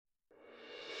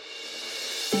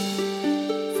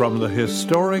From the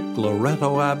historic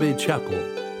Loretto Abbey Chapel,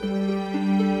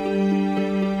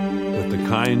 with the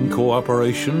kind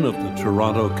cooperation of the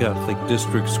Toronto Catholic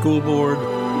District School Board,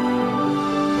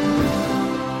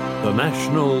 the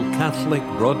National Catholic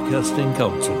Broadcasting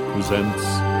Council presents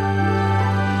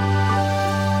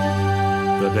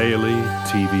the Daily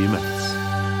TV Mass.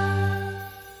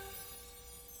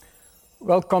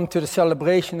 Welcome to the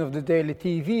celebration of the Daily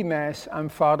TV Mass. I'm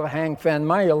Father Hank Van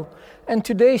Meyl, and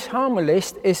today's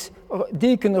homilist is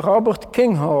Deacon Robert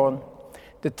Kinghorn.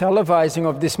 The televising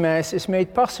of this Mass is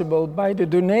made possible by the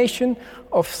donation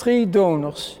of 3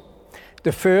 donors.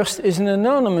 The first is an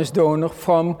anonymous donor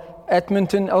from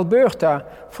Edmonton, Alberta,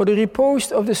 for the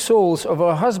repose of the souls of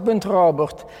her husband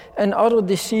Robert and other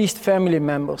deceased family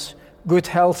members, good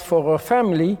health for her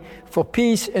family, for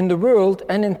peace in the world,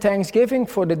 and in thanksgiving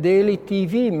for the Daily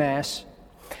TV Mass.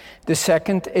 The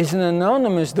second is an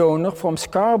anonymous donor from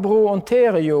Scarborough,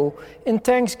 Ontario, in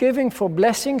thanksgiving for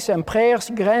blessings and prayers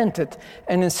granted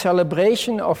and in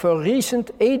celebration of her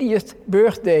recent 80th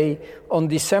birthday on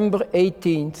December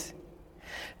 18th.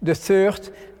 The third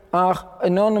are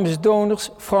anonymous donors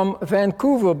from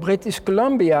Vancouver, British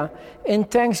Columbia, in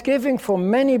thanksgiving for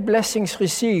many blessings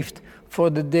received for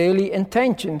the daily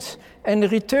intentions and the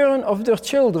return of their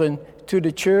children to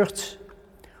the church,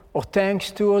 or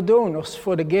thanks to our donors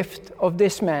for the gift of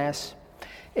this Mass.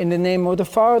 In the name of the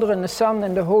Father, and the Son,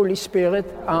 and the Holy Spirit,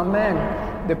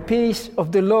 Amen. The peace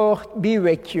of the Lord be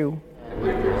with you. And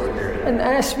with your spirit. And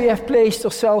as we have placed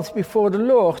ourselves before the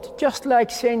Lord, just like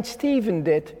Saint Stephen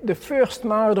did, the first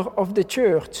martyr of the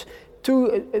church,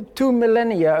 two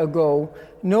millennia ago,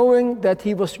 knowing that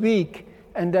he was weak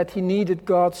and that he needed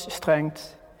God's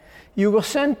strength. You were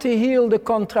sent to heal the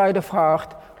contrite of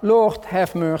heart. Lord,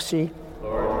 have mercy.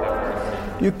 Lord, have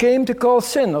mercy. You came to call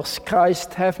sinners.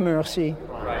 Christ, have mercy.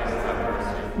 Christ,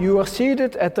 have mercy. You are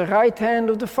seated at the right hand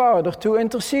of the Father to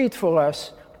intercede for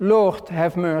us. Lord,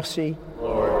 have mercy.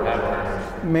 Lord, have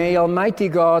mercy. May Almighty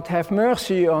God have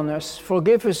mercy on us,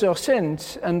 forgive us our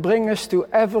sins, and bring us to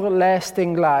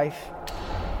everlasting life.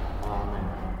 Amen.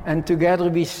 And together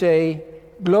we say,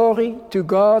 Glory to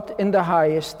God in the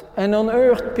highest, and on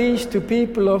earth peace to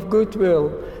people of good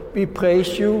will. We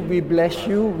praise you, we bless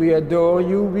you, we adore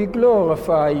you, we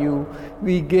glorify you.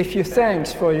 We give you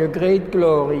thanks for your great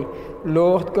glory.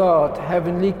 Lord God,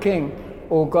 Heavenly King,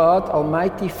 O God,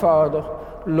 Almighty Father,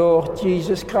 Lord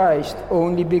Jesus Christ,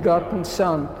 only begotten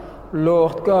Son,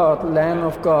 Lord God, Lamb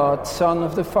of God, Son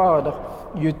of the Father,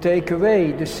 you take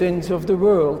away the sins of the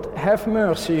world. Have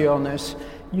mercy on us.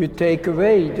 You take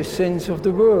away the sins of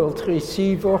the world,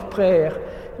 receive our prayer.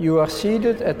 You are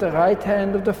seated at the right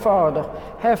hand of the Father.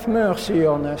 Have mercy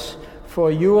on us.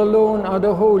 For you alone are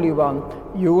the Holy One.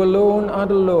 You alone are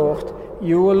the Lord.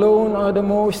 You alone are the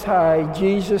Most High,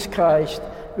 Jesus Christ,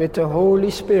 with the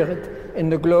Holy Spirit, in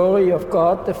the glory of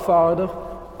God the Father.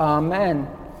 Amen.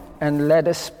 And let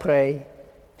us pray.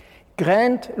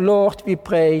 Grant, Lord, we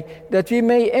pray, that we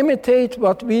may imitate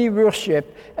what we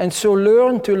worship, and so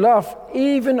learn to love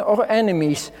even our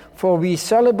enemies, for we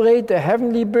celebrate the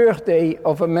heavenly birthday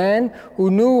of a man who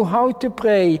knew how to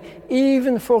pray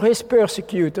even for his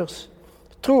persecutors.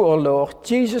 Through our Lord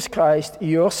Jesus Christ,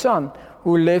 your Son,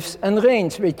 who lives and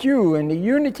reigns with you in the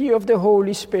unity of the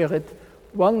Holy Spirit,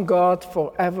 one God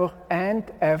forever and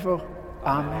ever.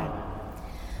 Amen.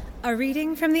 A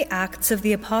reading from the Acts of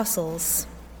the Apostles.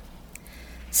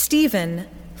 Stephen,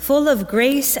 full of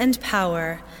grace and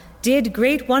power, did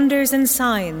great wonders and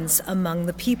signs among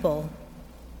the people.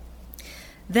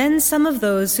 Then some of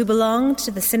those who belonged to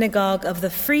the synagogue of the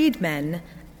freedmen,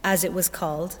 as it was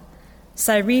called,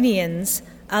 Cyrenians,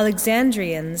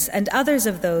 Alexandrians, and others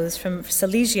of those from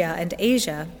Cilicia and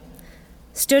Asia,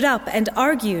 stood up and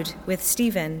argued with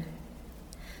Stephen.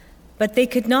 But they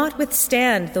could not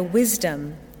withstand the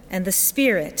wisdom and the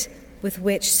spirit with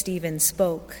which Stephen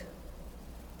spoke.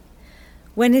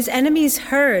 When his enemies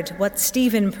heard what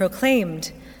Stephen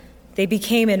proclaimed, they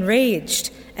became enraged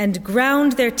and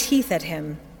ground their teeth at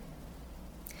him.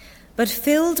 But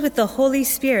filled with the Holy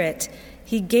Spirit,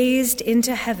 he gazed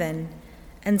into heaven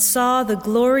and saw the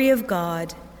glory of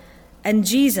God and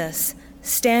Jesus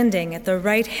standing at the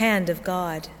right hand of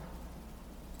God.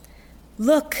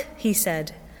 "Look," he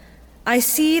said, "I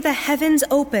see the heavens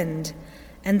opened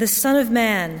and the Son of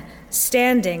Man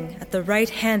standing at the right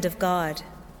hand of God."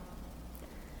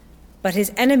 But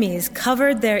his enemies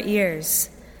covered their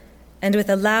ears, and with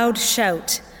a loud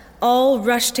shout, all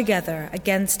rushed together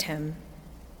against him.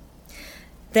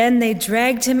 Then they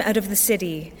dragged him out of the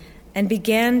city and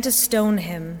began to stone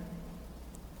him.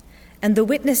 And the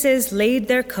witnesses laid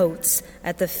their coats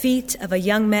at the feet of a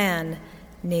young man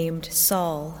named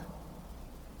Saul.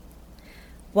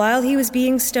 While he was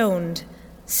being stoned,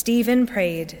 Stephen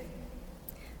prayed,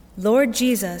 "Lord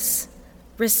Jesus,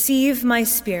 receive my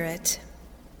spirit."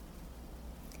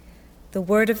 The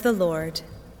word of the Lord.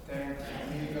 Thanks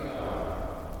be to God.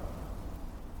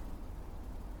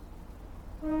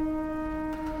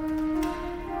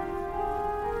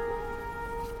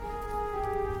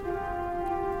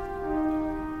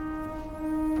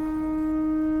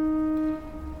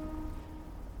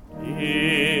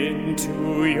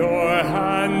 Into your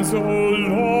hands, O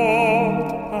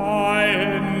Lord, I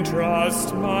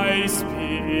entrust my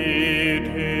spirit.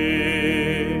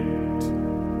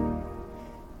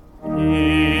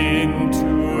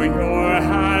 Into your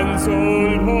hands,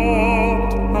 O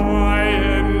Lord, I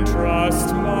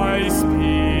entrust my spirit.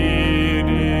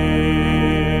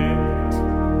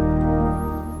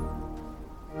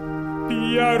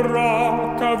 Be a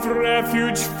rock of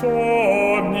refuge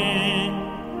for me,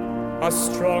 a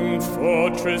strong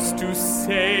fortress to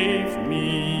save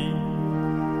me.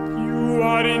 You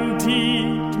are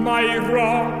indeed my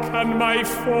rock and my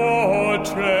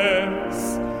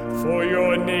fortress. For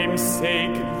your name's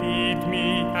sake, lead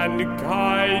me and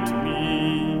guide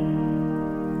me.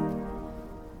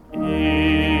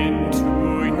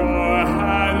 Into your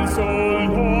hands, O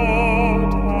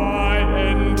Lord, I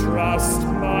entrust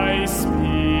my spirit.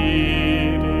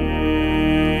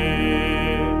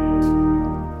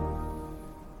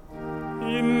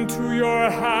 Into your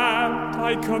hand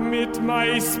I commit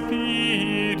my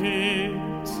spirit.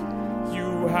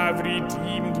 You have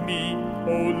redeemed me,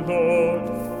 O Lord,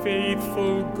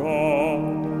 faithful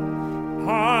God.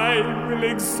 I will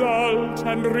exult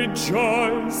and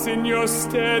rejoice in your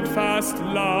steadfast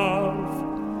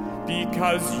love,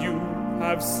 because you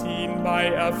have seen my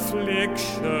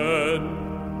affliction.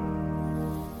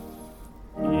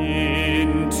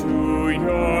 Into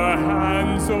your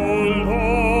hands, O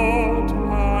Lord,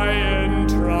 I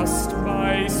entrust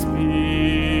my spirit.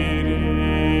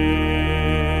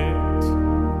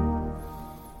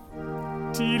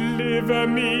 Deliver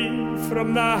me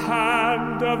from the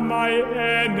hand of my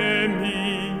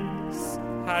enemies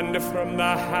and from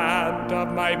the hand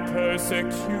of my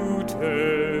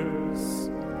persecutors.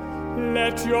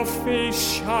 Let your face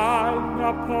shine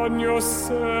upon your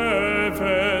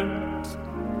servant.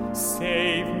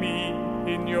 Save me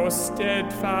in your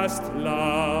steadfast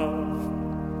love.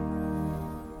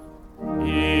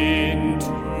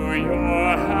 Into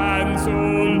your hands, O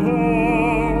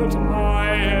Lord, I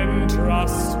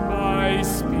entrust my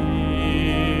spirit.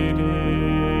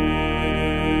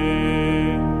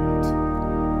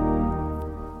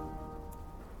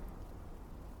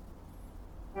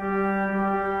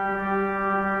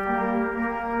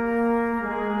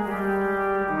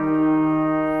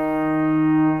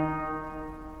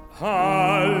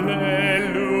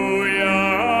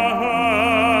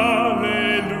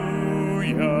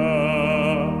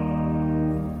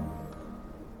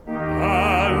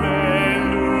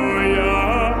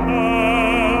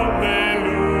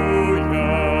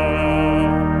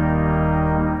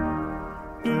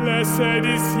 Blessed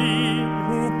is he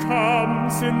who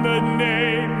comes in the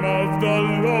name of the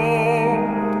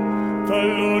Lord. The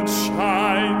Lord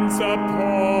shines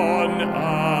upon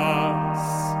us.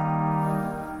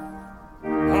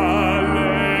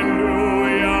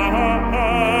 Alleluia,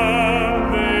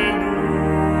 alleluia.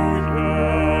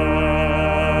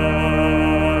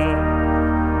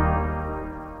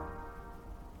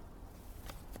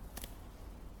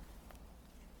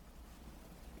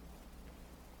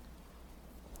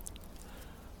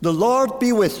 The Lord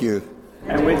be with you.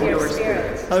 And with your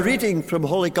spirit. A reading from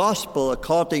Holy Gospel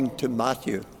according to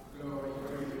Matthew.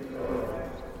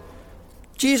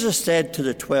 Jesus said to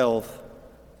the 12,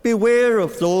 "Beware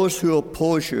of those who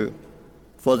oppose you,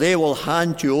 for they will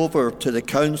hand you over to the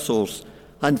councils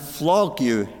and flog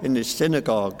you in the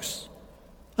synagogues.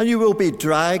 And you will be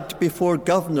dragged before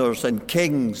governors and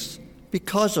kings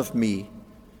because of me,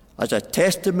 as a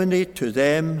testimony to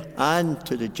them and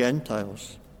to the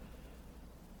Gentiles.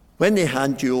 When they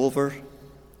hand you over,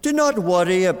 do not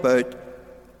worry about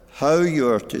how you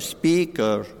are to speak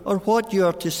or what you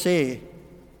are to say,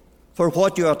 for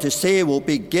what you are to say will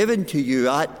be given to you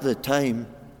at the time.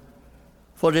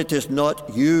 For it is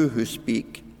not you who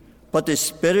speak, but the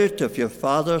Spirit of your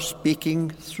Father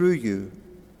speaking through you.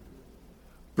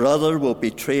 Brother will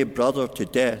betray brother to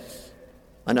death,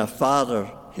 and a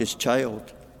father his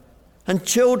child. And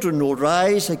children will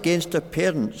rise against their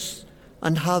parents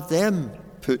and have them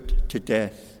put to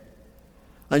death.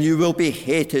 And you will be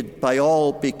hated by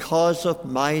all because of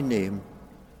my name,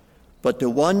 but the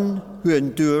one who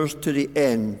endures to the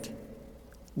end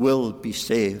will be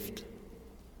saved."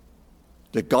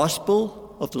 The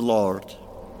Gospel of the Lord.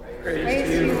 Praise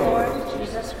to you, Lord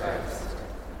Jesus Christ.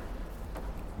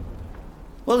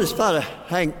 Well, as Father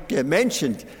Hank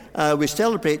mentioned, we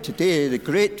celebrate today the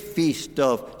great feast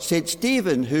of St.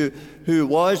 Stephen, who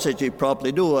was, as you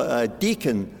probably know, a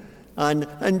deacon.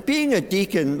 And being a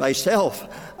deacon myself,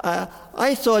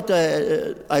 I thought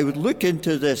I would look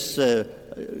into this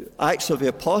Acts of the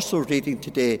Apostles reading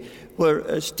today,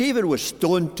 where Stephen was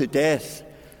stoned to death.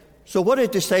 So what I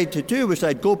decided to do was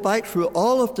I'd go back through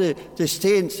all of the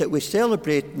saints that we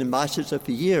celebrate in the Masses of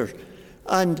the year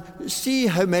and see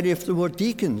how many of them were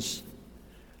deacons.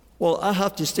 Well, I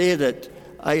have to say that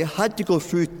I had to go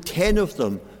through 10 of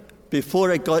them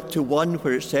before I got to one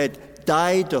where it said,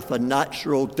 died of a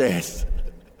natural death.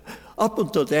 Up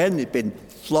until then, they'd been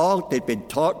flogged, they'd been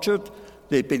tortured,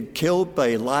 they'd been killed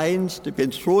by lions, they'd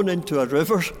been thrown into a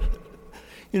river.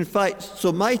 In fact,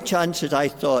 so my chances, I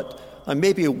thought, are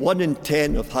maybe 1 in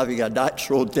 10 of having a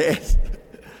natural death.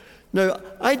 Now,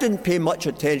 I didn't pay much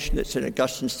attention at St.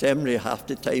 Augustine's Seminary half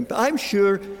the time, but I'm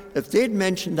sure if they'd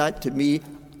mentioned that to me,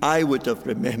 I would have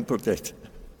remembered it.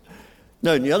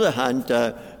 Now, on the other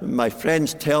hand, my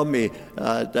friends tell me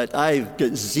that I've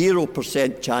got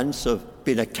 0% chance of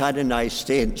being a canonized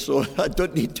saint, so I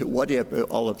don't need to worry about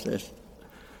all of this.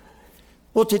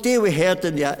 Well, today we heard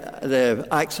in the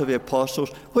Acts of the Apostles,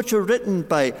 which were written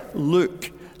by Luke,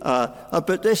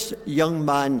 about this young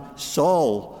man,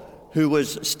 Saul, who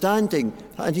was standing,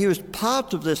 and he was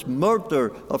part of this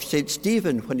murder of St.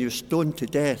 Stephen when he was stoned to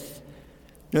death.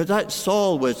 Now, that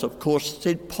Saul was, of course,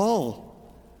 St. Paul.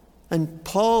 And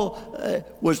Paul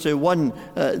was the one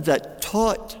that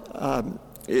taught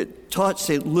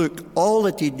St. Luke all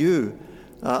that he knew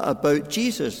about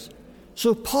Jesus.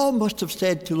 So Paul must have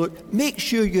said to Luke, make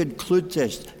sure you include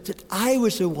this, that I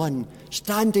was the one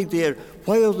standing there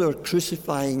while they were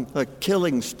crucifying or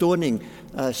killing, stoning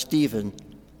Stephen.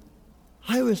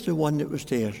 I was the one that was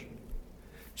there.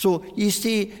 So you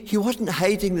see, he wasn't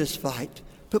hiding this fact.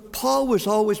 But Paul was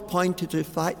always pointing to the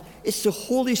fact it's the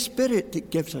Holy Spirit that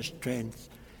gives us strength.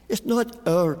 It's not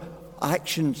our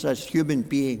actions as human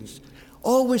beings.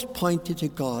 Always pointed to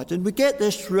God. And we get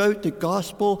this throughout the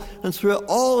Gospel and throughout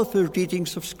all of the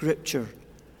readings of Scripture,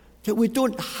 that we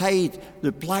don't hide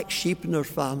the black sheep in our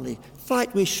family. In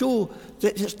fact, we show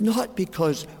that it's not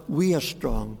because we are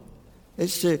strong.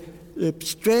 It's the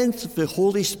strength of the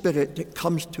Holy Spirit that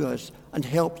comes to us and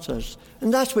helps us.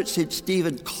 And that's what St.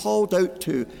 Stephen called out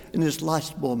to in his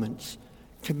last moments,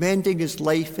 commending his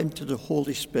life into the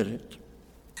Holy Spirit.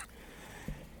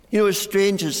 You know, it's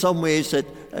strange in some ways that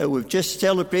we've just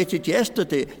celebrated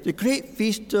yesterday the great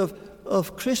feast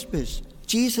of Christmas,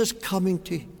 Jesus coming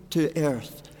to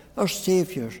earth, our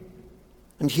Saviour.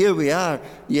 And here we are,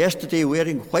 yesterday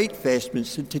wearing white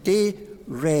vestments, and today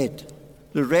red.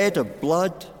 The red of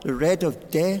blood, the red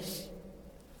of death,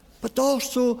 but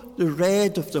also the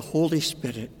red of the Holy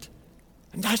Spirit.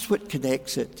 And that's what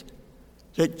connects it.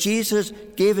 That Jesus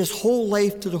gave his whole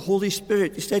life to the Holy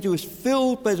Spirit. He said he was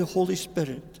filled by the Holy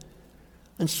Spirit.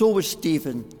 And so was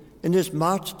Stephen. In his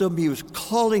martyrdom, he was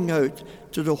calling out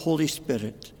to the Holy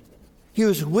Spirit. He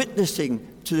was witnessing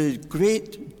to the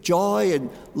great joy and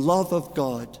love of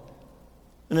God.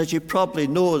 And as you probably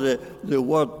know, the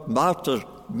word martyr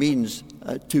means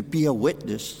to be a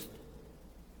witness.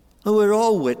 And we're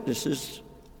all witnesses.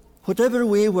 Whatever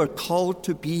way we're called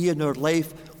to be in our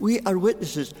life, we are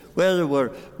witnesses, whether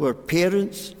we're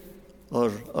parents or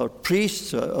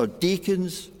priests or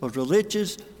deacons or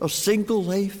religious or single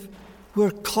life.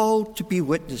 We're called to be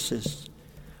witnesses.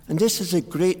 And this is a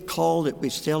great call that we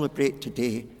celebrate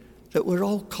today, that we're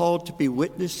all called to be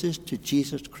witnesses to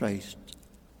Jesus Christ.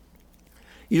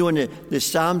 You know, in the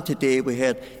psalm today we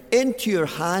heard, into your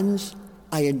hands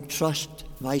I entrust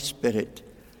my spirit.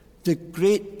 The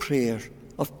great prayer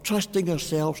of trusting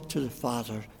ourselves to the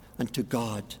Father and to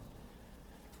God.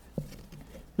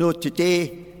 You know,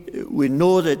 today we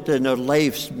know that in our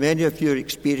lives, many of you are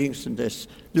experiencing this,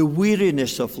 the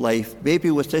weariness of life,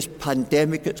 maybe with this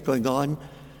pandemic that's going on.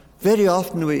 Very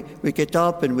often we get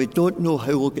up and we don't know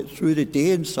how we'll get through the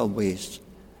day in some ways.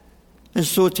 And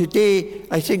so today,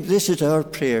 I think this is our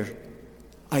prayer.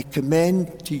 I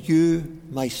commend to you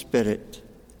my spirit.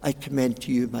 I commend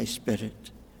to you my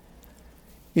spirit.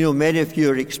 You know, many of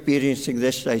you are experiencing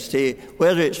this, I say,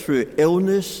 whether it's through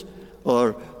illness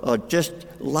or just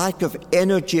lack of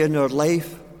energy in our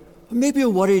life. Or maybe you're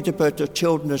worried about our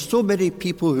children. There's so many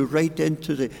people who write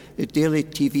into the daily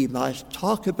TV Mass,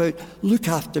 talk about, look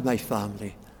after my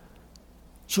family.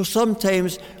 So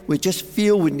sometimes we just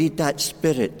feel we need that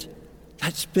spirit.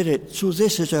 That spirit. So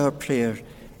this is our prayer.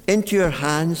 Into your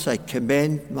hands I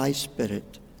commend my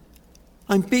spirit.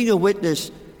 And being a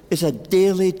witness is a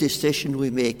daily decision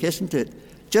we make, isn't it?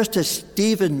 just as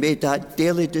Stephen made that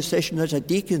daily decision as a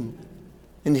deacon.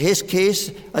 In his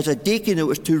case, as a deacon, it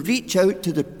was to reach out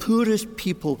to the poorest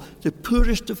people, the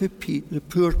poorest of the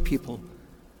poor people,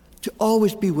 to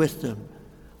always be with them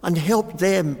and help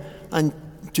them and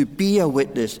to be a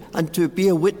witness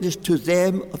to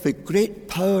them of the great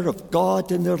power of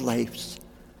God in their lives.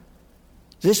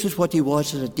 This is what he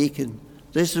was as a deacon.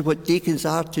 This is what deacons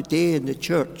are today in the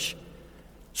church.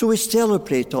 So we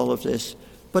celebrate all of this.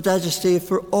 But as I say,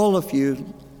 for all of you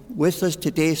with us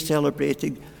today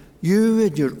celebrating, you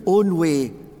in your own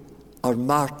way are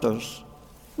martyrs,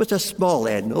 with a small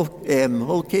m,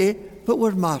 okay? But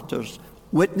we're martyrs,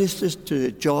 witnesses to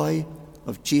the joy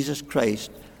of Jesus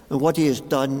Christ and what he has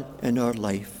done in our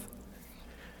life.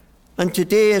 And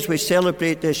today, as we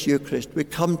celebrate this Eucharist, we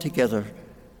come together.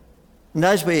 And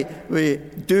as we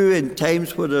do in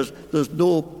times where there's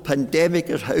no pandemic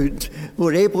around,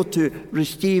 we're able to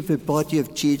receive the body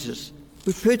of Jesus.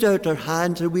 We put out our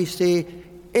hands and we say,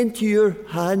 "Into your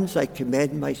hands I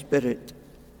commend my spirit."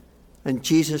 And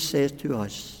Jesus says to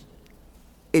us,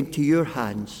 "Into your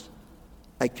hands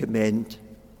I commend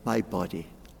my body."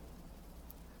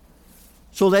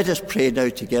 So let us pray now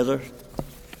together.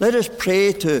 Let us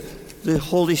pray to the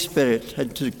Holy Spirit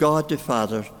and to God the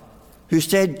Father, who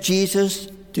sent Jesus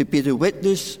to be the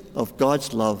witness of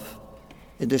God's love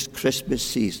in this Christmas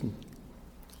season.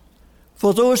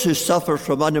 For those who suffer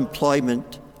from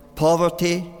unemployment,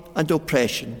 poverty, and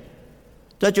oppression,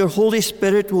 that your Holy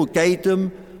Spirit will guide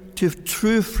them to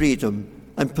true freedom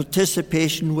and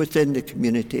participation within the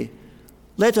community.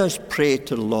 Let us pray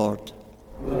to the Lord.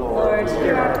 Lord,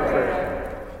 hear our prayer.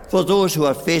 For those who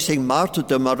are facing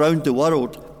martyrdom around the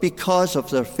world because of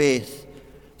their faith,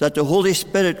 that the Holy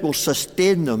Spirit will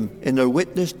sustain them in their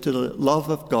witness to the love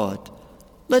of God.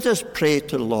 Let us pray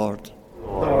to the Lord.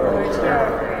 Lord, hear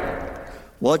our prayer.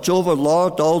 Watch over,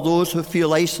 Lord, all those who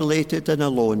feel isolated and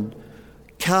alone.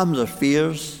 Calm their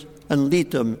fears and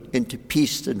lead them into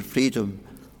peace and freedom.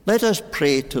 Let us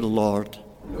pray to the Lord.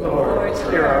 Lord,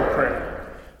 hear our prayer.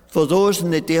 For those in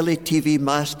the Daily TV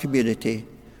Mass community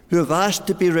who have asked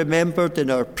to be remembered in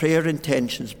our prayer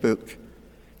intentions book,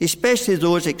 especially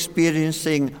those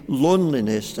experiencing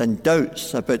loneliness and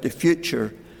doubts about the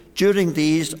future during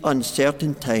these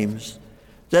uncertain times,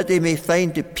 that they may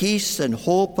find the peace and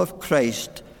hope of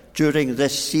Christ during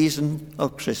this season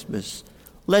of Christmas.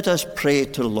 Let us pray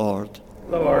to the Lord.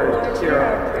 Lord, hear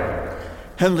our prayer.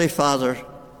 Heavenly Father,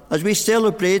 as we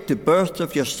celebrate the birth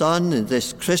of your Son in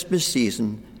this Christmas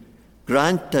season,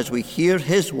 grant as we hear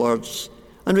his words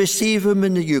and receive him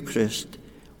in the Eucharist,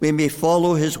 we may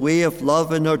follow his way of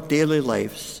love in our daily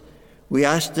lives. We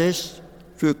ask this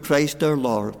through Christ our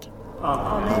Lord.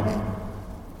 Amen.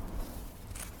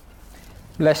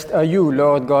 Blessed are you,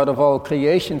 Lord God of all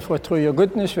creation, for through your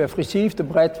goodness we have received the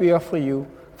bread we offer you,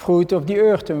 fruit of the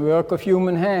earth and work of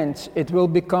human hands. It will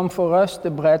become for us the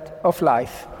bread of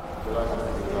life.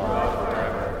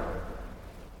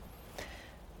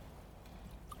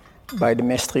 By the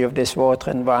mystery of this water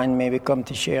and wine may we come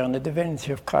to share in the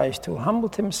divinity of Christ, who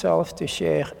humbled himself to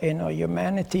share in our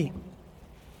humanity.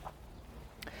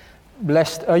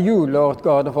 Blessed are you, Lord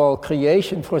God of all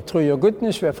creation, for through your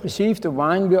goodness we have received the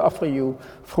wine we offer you,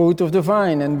 fruit of the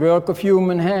vine and work of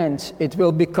human hands. It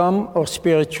will become our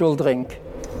spiritual drink.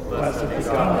 Blessed be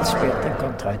God. Spirit and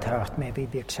contrite heart may we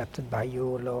be accepted by you,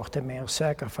 O Lord, and may our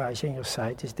sacrifice in your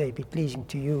sight this day be pleasing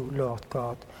to you, Lord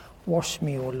God. Wash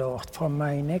me, O Lord, from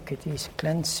my iniquities,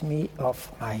 cleanse me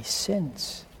of my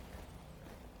sins.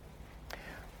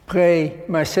 Pray,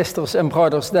 my sisters and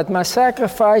brothers, that my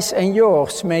sacrifice and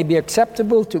yours may be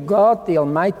acceptable to God, the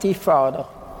Almighty Father.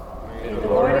 May the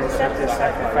Lord accept the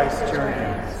sacrifice at your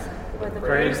hands, for the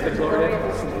praise and glory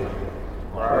of his name,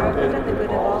 for our good and the good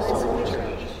of all his holy church.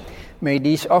 May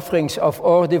these offerings of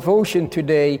our devotion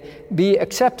today be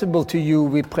acceptable to you,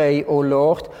 we pray, O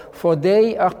Lord, for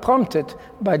they are prompted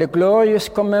by the glorious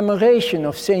commemoration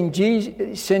of Saint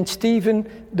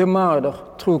Stephen the martyr,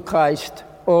 through Christ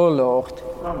our Lord.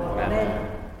 Amen.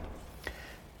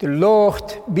 The Lord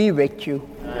be with you.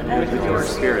 And with your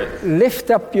spirit.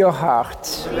 Lift up your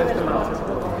hearts. Lift them up to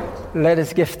the Lord. Let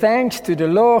us give thanks to the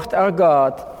Lord our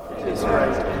God. It is right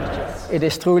and just. It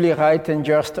is truly right and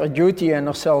just, our duty and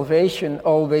our salvation,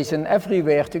 always and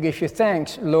everywhere, to give you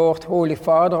thanks, Lord, Holy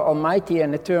Father, Almighty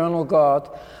and eternal God.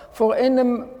 For in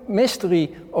the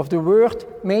mystery of the Word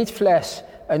made flesh,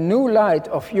 a new light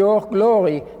of your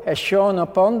glory has shone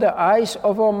upon the eyes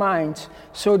of our minds,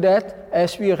 so that,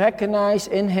 as we recognize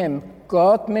in him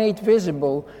God made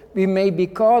visible, we may be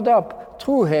caught up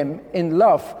through him in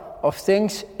love of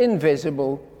things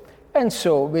invisible. And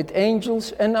so, with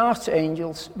angels and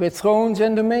archangels, with thrones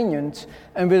and dominions,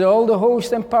 and with all the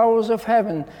hosts and powers of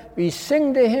heaven, we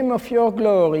sing the hymn of your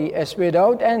glory, as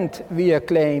without end we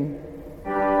acclaim.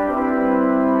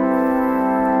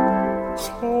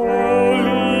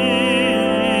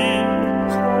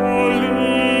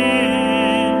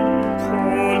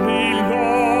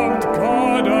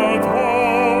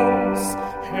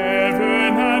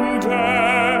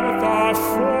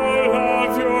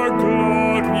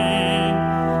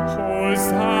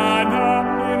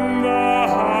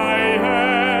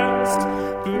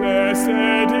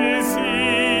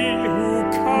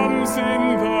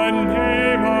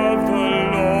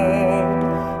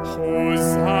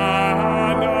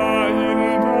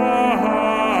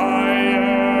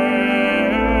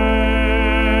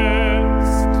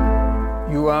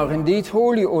 Indeed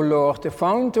holy, O Lord, the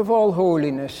fount of all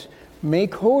holiness.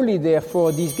 Make holy,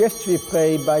 therefore, these gifts, we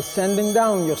pray, by sending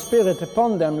down your Spirit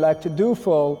upon them like the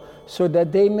dewfall, so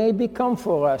that they may become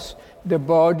for us the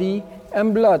body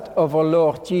and blood of our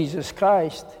Lord Jesus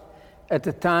Christ. At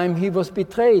the time he was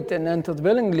betrayed and entered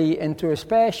willingly into his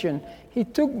passion, he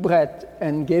took bread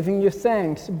and, giving you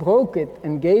thanks, broke it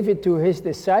and gave it to his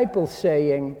disciples,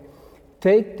 saying,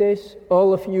 "Take this,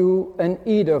 all of you, and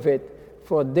eat of it.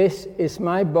 For this is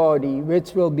my body,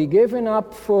 which will be given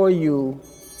up for you."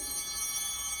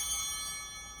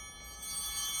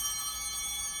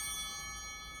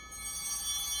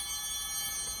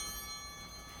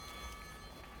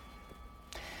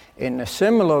 In a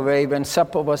similar way, when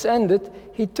supper was ended,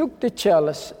 he took the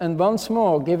chalice, and once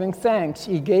more, giving thanks,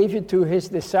 he gave it to his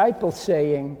disciples,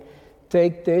 saying,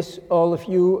 "Take this, all of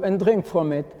you, and drink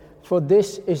from it, for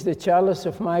this is the chalice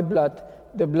of my blood,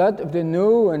 the blood of the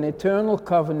new and eternal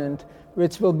covenant,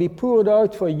 which will be poured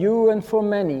out for you and for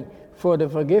many, for the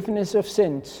forgiveness of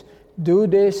sins. Do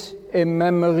this in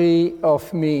memory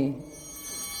of me."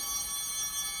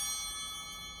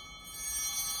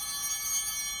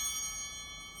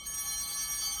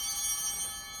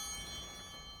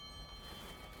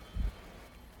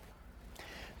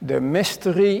 The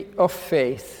mystery of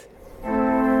faith.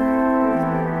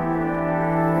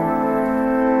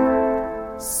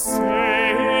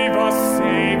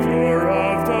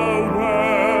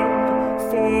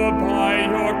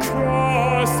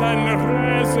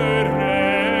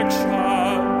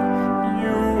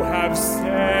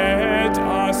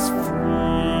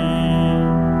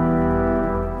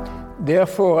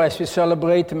 Therefore, as we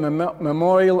celebrate the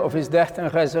memorial of his death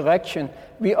and resurrection,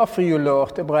 we offer you,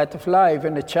 Lord, the bread of life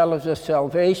and the chalice of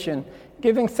salvation,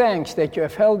 giving thanks that you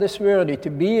have held us worthy to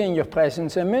be in your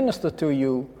presence and minister to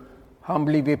you.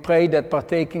 Humbly we pray that,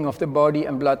 partaking of the body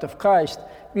and blood of Christ,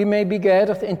 we may be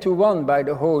gathered into one by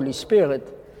the Holy Spirit.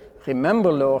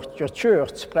 Remember, Lord, your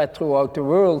church spread throughout the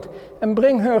world, and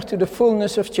bring her to the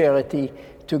fullness of charity,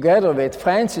 together with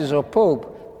Francis our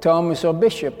Pope, Thomas our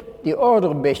Bishop, the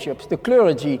order bishops, the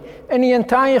clergy, and the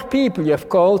entire people you have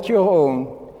called your own.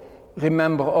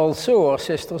 Remember also our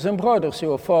sisters and brothers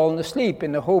who have fallen asleep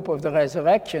in the hope of the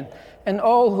resurrection, and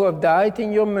all who have died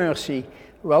in your mercy.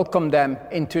 Welcome them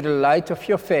into the light of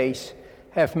your face.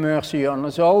 Have mercy on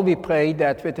us all, we pray,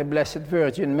 that with the Blessed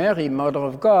Virgin Mary, Mother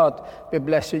of God, with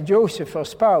Blessed Joseph, her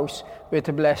spouse, with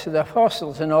the blessed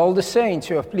apostles and all the saints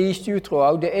who have pleased you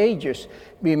throughout the ages,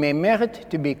 we may merit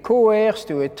to be co-heirs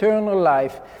to eternal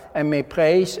life, and may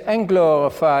praise and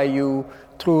glorify you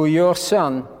through your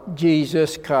Son,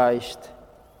 Jesus Christ.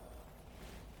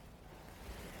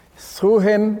 Through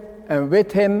him, and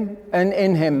with him, and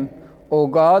in him, O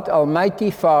God,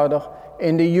 Almighty Father,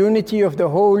 in the unity of the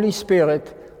Holy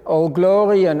Spirit, all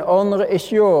glory and honor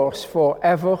is yours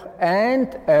forever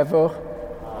and ever.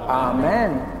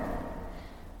 Amen.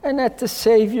 And at the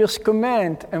Saviour's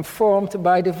command, and formed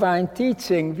by divine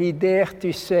teaching, we dare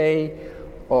to say,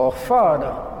 Our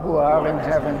Father, who art in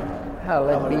heaven,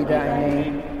 hallowed be thy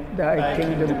name. Thy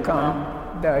kingdom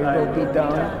come, thy will be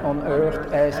done on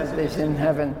earth as it is in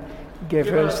heaven. Give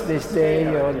us this day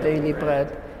our daily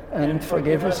bread, and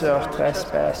forgive us our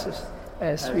trespasses,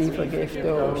 as we forgive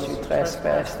those who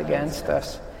trespass against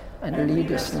us. And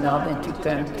lead us not into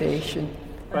temptation,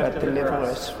 but deliver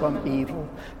us from evil.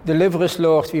 Deliver us,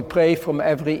 Lord, we pray, from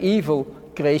every evil.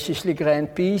 Graciously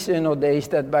grant peace in our days,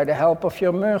 that by the help of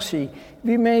your mercy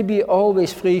we may be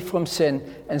always free from sin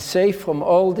and safe from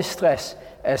all distress,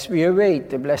 as we await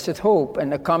the blessed hope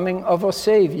and the coming of our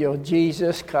Savior,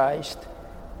 Jesus Christ.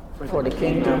 For the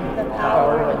kingdom, the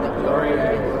power, and the glory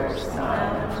are yours, now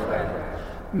and forever.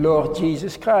 Lord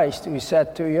Jesus Christ, who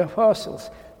said to your apostles,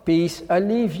 "Peace I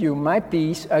leave you, my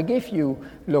peace I give you,"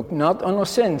 look not on our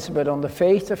sins, but on the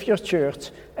faith of your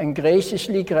church, and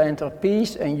graciously grant her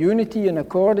peace and unity in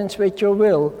accordance with your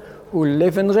will, who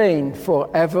live and reign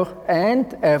forever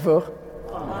and ever.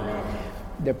 Amen.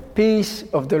 The peace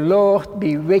of the Lord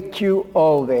be with you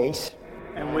always.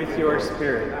 And with your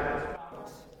spirit.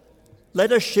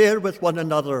 Let us share with one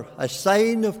another a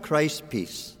sign of Christ's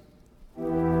peace.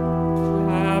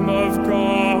 Lamb of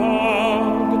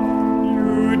God,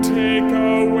 you take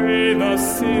away the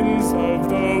sins of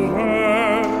the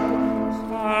world.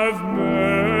 Have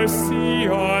mercy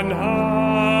on us.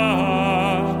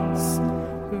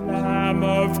 Lamb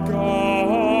of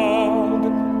God,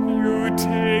 you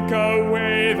take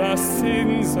away the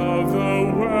sins of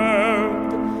the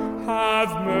world.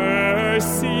 Have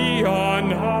mercy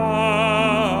on us.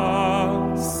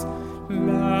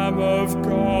 Lamb of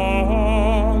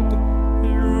God,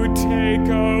 you take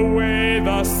away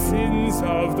the sins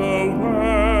of the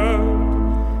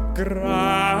world.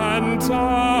 Grant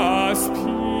us peace.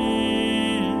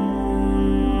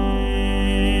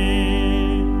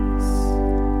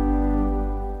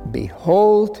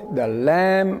 Behold the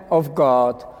Lamb of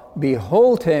God.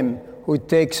 Behold him who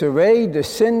takes away the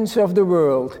sins of the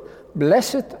world.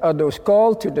 Blessed are those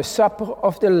called to the supper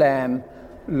of the Lamb.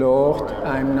 Lord,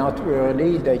 I am not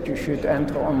worthy that you should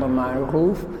enter under my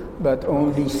roof, but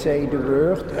only say the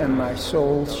word, and my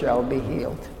soul shall be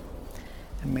healed.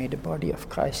 And may the body of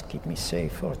Christ keep me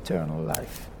safe for eternal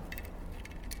life.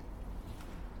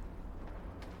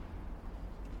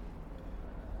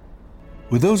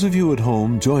 Would those of you at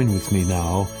home join with me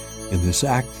now in this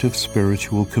act of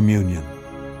spiritual communion?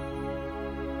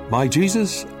 My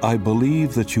Jesus, I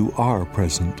believe that you are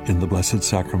present in the Blessed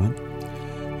Sacrament.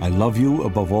 I love you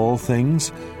above all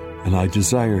things, and I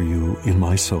desire you in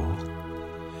my soul.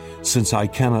 Since I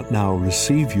cannot now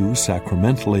receive you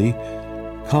sacramentally,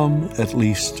 come at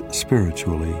least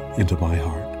spiritually into my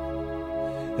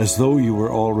heart. As though you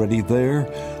were already there,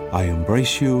 I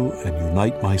embrace you and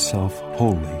unite myself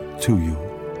wholly to you.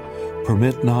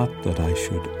 Permit not that I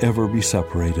should ever be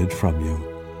separated from you.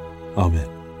 Amen.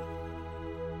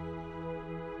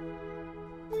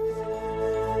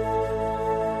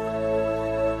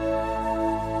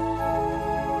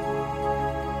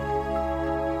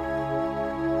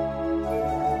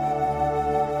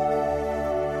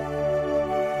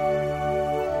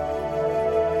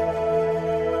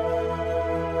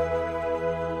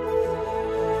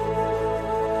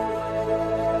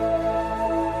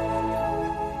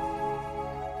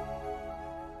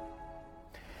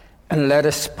 And let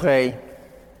us pray.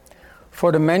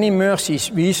 For the many mercies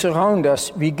we surround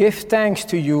us, we give thanks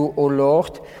to you, O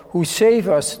Lord, who save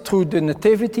us through the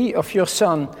nativity of your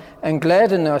Son and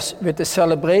gladden us with the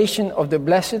celebration of the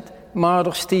blessed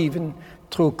Martyr Stephen,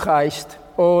 through Christ,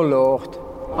 O Lord.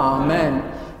 Amen.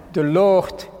 The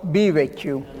Lord be with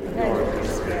you.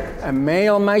 And may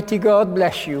Almighty God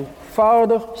bless you,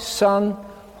 Father, Son,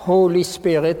 Holy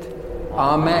Spirit.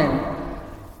 Amen.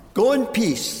 Go in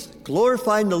peace,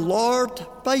 glorifying the Lord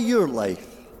by your life.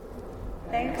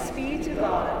 Thanks be to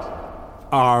God.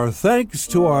 Our thanks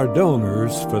to our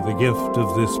donors for the gift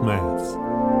of this Mass.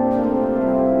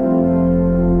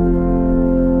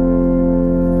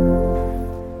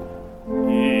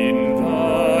 In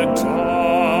the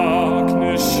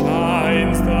darkness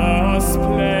shines the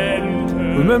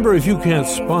splendor. Remember, if you can't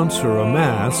sponsor a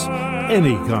Mass,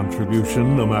 any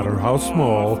contribution, no matter how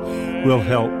small, will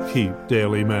help keep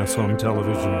Daily Mass on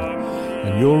television.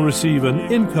 And you'll receive an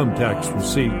income tax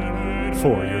receipt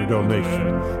for your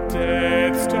donation.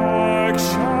 Death's dark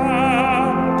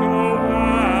shadow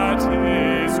at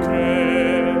his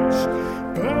crest